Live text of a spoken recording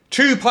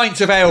2 pints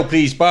of ale,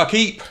 please,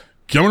 barkeep.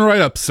 Coming right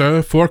up,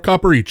 sir. 4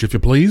 copper each, if you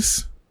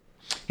please.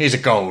 Here's a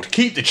gold.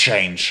 Keep the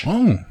change.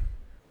 Oh.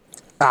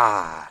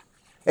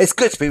 It's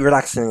good to be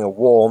relaxing in a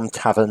warm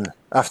tavern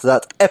after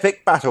that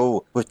epic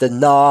battle with the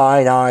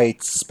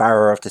nine-eyed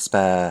Sparrow of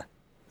Despair.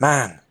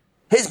 Man,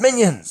 his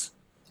minions!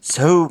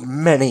 So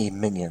many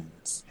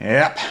minions.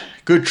 Yep.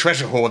 Good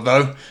treasure hoard,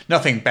 though.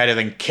 Nothing better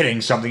than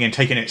killing something and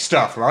taking its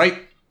stuff,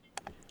 right?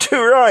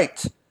 Too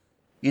right!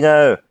 You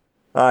know,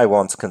 I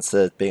once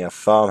considered being a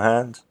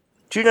farmhand.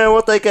 Do you know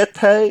what they get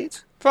paid?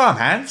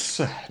 Farmhands?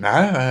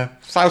 No,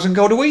 1,000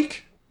 gold a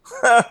week?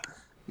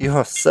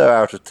 You're so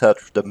out of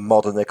touch with the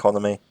modern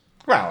economy.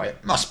 Well,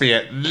 it must be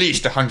at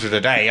least 100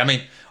 a day. I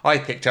mean, I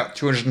picked up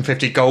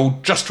 250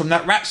 gold just from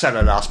that rat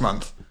seller last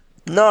month.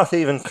 Not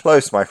even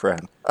close, my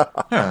friend.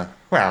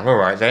 Well, all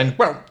right then.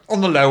 Well,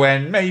 on the low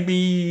end,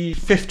 maybe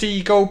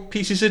 50 gold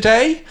pieces a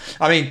day?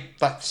 I mean,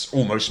 that's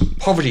almost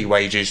poverty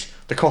wages.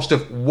 The cost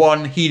of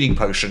one healing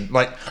potion,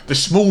 like the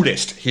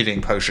smallest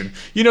healing potion.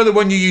 You know, the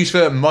one you use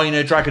for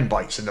minor dragon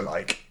bites and the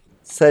like.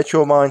 Set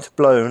your mind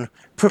blown.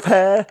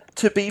 Prepare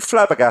to be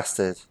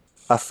flabbergasted.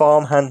 A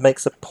farmhand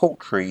makes a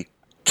paltry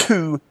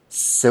 2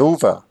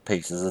 silver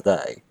pieces a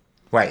day.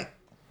 Wait,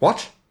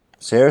 what?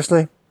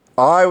 Seriously?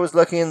 I was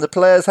looking in the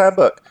player's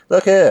handbook.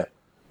 Look here.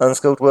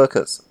 Unskilled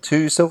workers,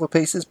 2 silver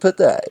pieces per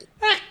day.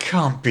 That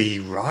can't be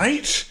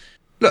right.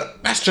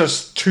 Look, that's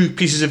just 2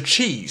 pieces of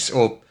cheese,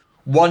 or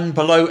 1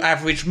 below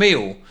average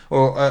meal,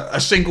 or a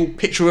single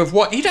pitcher of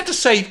wine. He'd have to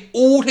save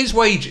all his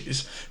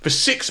wages for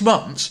 6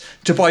 months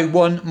to buy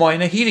 1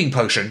 minor healing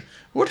potion.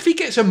 What if he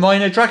gets a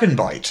minor dragon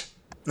bite?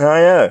 I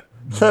know.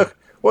 Look,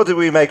 what did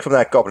we make from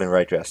that goblin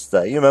raid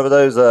yesterday? You remember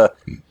those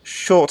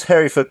short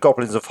Hereford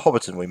goblins of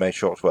Hobbiton we made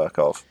short work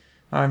of?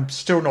 I'm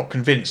still not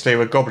convinced they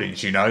were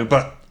goblins, you know,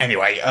 but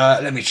anyway,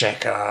 let me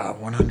check.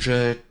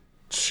 100,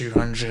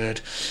 200,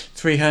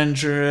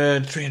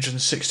 300,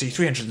 360,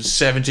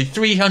 370,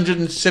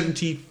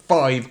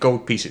 375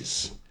 gold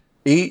pieces.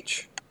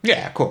 Each?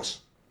 Yeah, of course.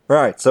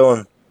 Right, so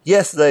on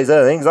yesterday's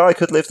earnings, I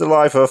could live the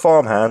life of a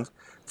farmhand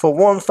for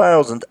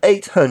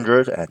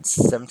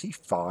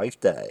 1,875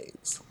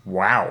 days.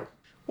 Wow.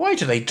 Why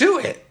do they do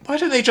it? Why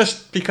don't they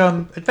just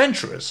become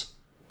adventurers?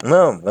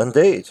 No,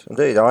 indeed,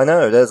 I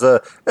know. There's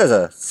a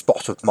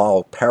spot of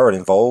mild peril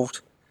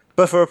involved.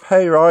 But for a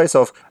pay rise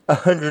of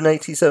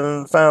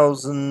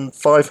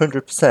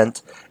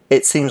 187,500%,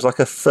 it seems like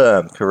a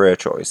firm career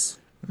choice.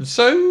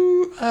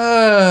 So,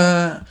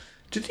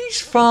 do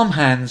these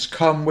farmhands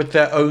come with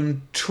their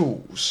own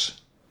tools?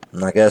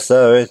 I guess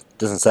so. It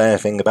doesn't say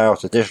anything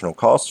about additional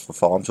costs for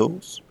farm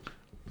tools.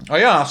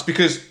 I asked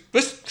because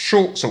this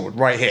short sword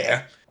right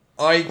here,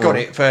 I got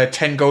it for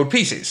 10 gold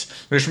pieces,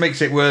 which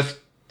makes it worth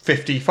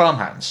 50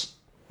 farmhands.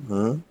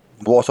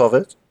 What of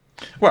it?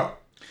 Well,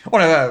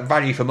 on a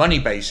value for money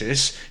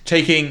basis,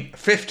 taking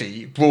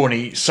 50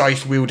 brawny,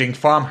 scythe-wielding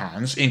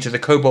farmhands into the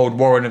kobold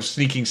warren of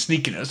sneaking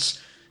sneakiness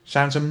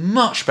sounds a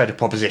much better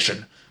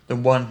proposition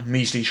than 1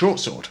 measly short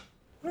sword.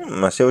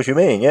 I see what you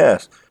mean,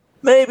 yes.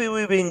 Maybe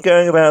we've been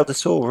going about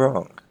this all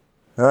wrong.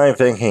 I'm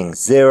thinking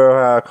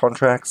 0-hour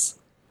contracts,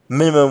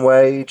 minimum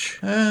wage.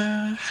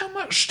 How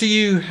much do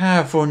you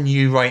have on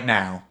you right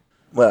now?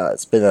 Well,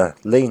 it's been a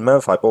lean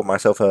month. I bought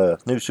myself a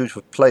new suit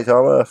of plate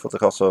armour for the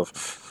cost of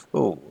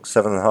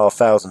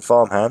 7,500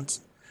 farmhands.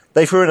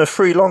 They threw in a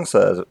free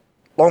longsword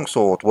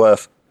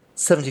worth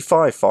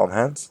 75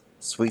 farmhands.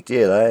 Sweet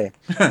deal, eh?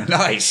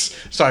 Nice.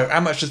 So, how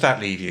much does that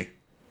leave you?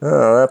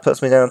 Oh, that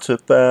puts me down to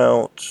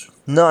about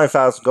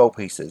 9,000 gold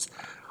pieces,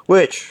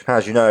 which,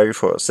 as you know,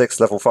 for a 6th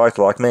level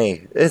fighter like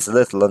me, is a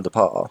little under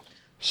par.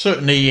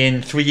 Certainly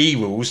in 3E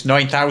rules,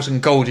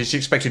 9,000 gold is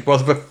expected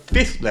worth of a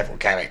 5th level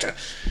character.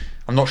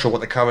 I'm not sure what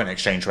the current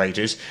exchange rate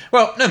is.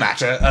 Well, no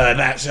matter.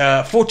 That's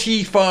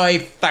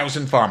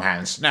 45,000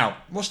 farmhands. Now,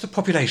 what's the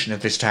population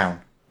of this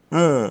town?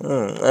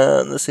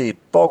 Let's see.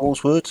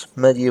 Boggleswood,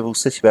 medieval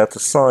city about the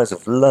size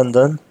of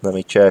London. Let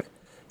me check.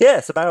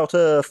 Yes, about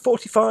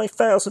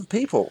 45,000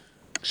 people.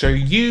 So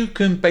you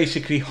can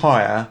basically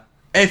hire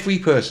every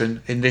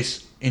person in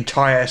this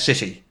entire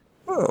city?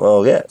 Oh,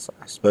 well, yes.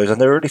 I suppose I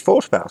never really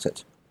thought about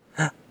it.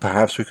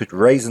 Perhaps we could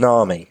raise an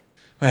army.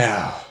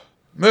 Well,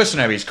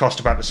 mercenaries cost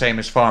about the same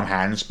as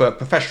farmhands, but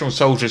professional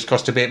soldiers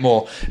cost a bit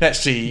more. Let's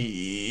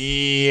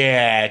see,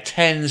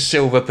 10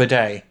 silver per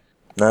day.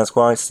 That's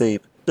quite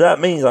steep. But that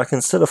means I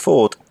can still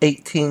afford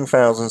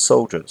 18,000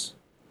 soldiers.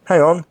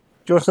 Hang on, do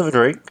you want another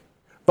drink?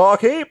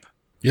 Barkeep?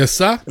 Yes,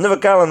 sir? Another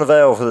gallon of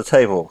ale for the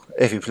table,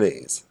 if you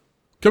please.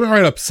 Coming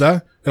right up,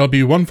 sir. It'll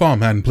be 1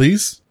 farmhand,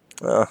 please.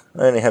 I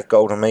only have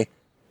gold on me.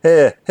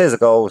 Here's a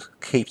gold.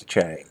 Keep the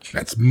change.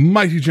 That's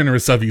mighty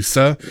generous of you,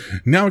 sir.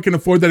 Now I can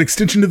afford that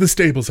extension to the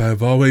stables I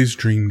have always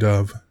dreamed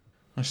of.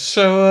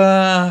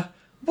 So,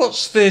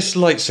 what's this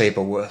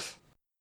lightsaber worth?